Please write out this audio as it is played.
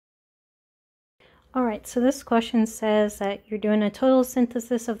All right, so this question says that you're doing a total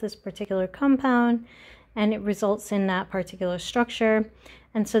synthesis of this particular compound and it results in that particular structure.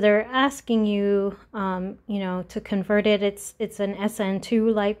 And so they're asking you, to convert it. It's an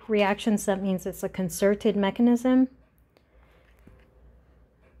SN2-like reaction, so that means it's a concerted mechanism.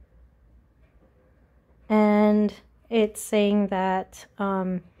 And it's saying that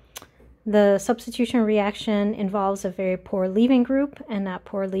the substitution reaction involves a very poor leaving group, and that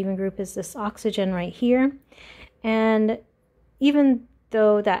poor leaving group is this oxygen right here. And even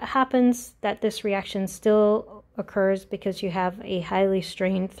though that happens, that this reaction still occurs because you have a highly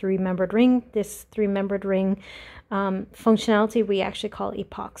strained three-membered ring. This three-membered ring functionality we actually call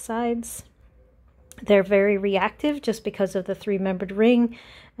epoxides. They're very reactive just because of the three-membered ring,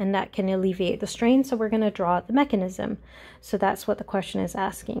 and that can alleviate the strain. So we're going to draw the mechanism. So that's what the question is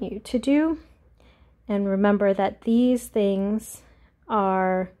asking you to do. And remember that these things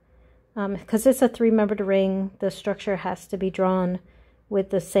are, because it's a three-membered ring, the structure has to be drawn with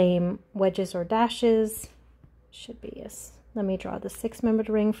the same wedges or dashes. Should be, yes. Let me draw the six-membered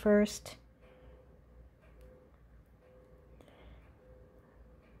ring first.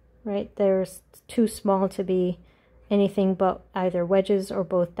 Right, there's too small to be anything but either wedges or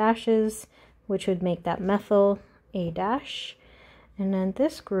both dashes, which would make that methyl A dash. And then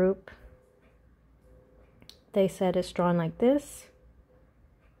this group, they said, is drawn like this.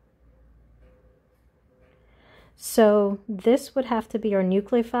 So this would have to be our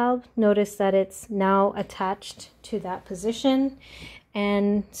nucleophile. Notice that it's now attached to that position.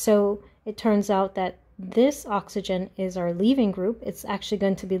 And so it turns out that this oxygen is our leaving group. It's actually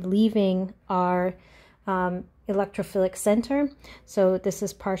going to be leaving our electrophilic center. So this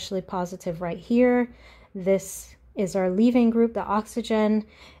is partially positive right here. This is our leaving group, the oxygen,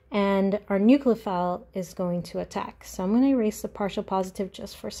 and our nucleophile is going to attack. So I'm going to erase the partial positive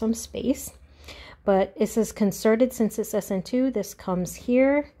just for some space. But this is concerted since it's SN2. This comes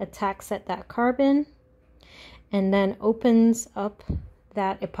here, attacks at that carbon, and then opens up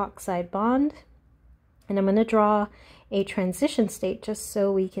that epoxide bond. And I'm going to draw a transition state just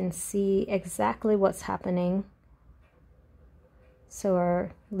so we can see exactly what's happening. So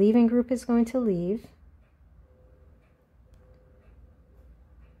our leaving group is going to leave.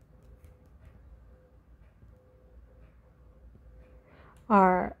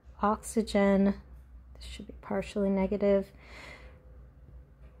 Our oxygen, this should be partially negative,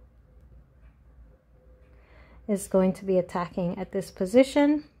 is going to be attacking at this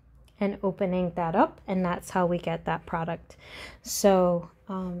position and opening that up, and that's how we get that product. So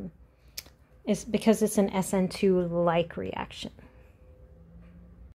it's because it's an SN2-like reaction.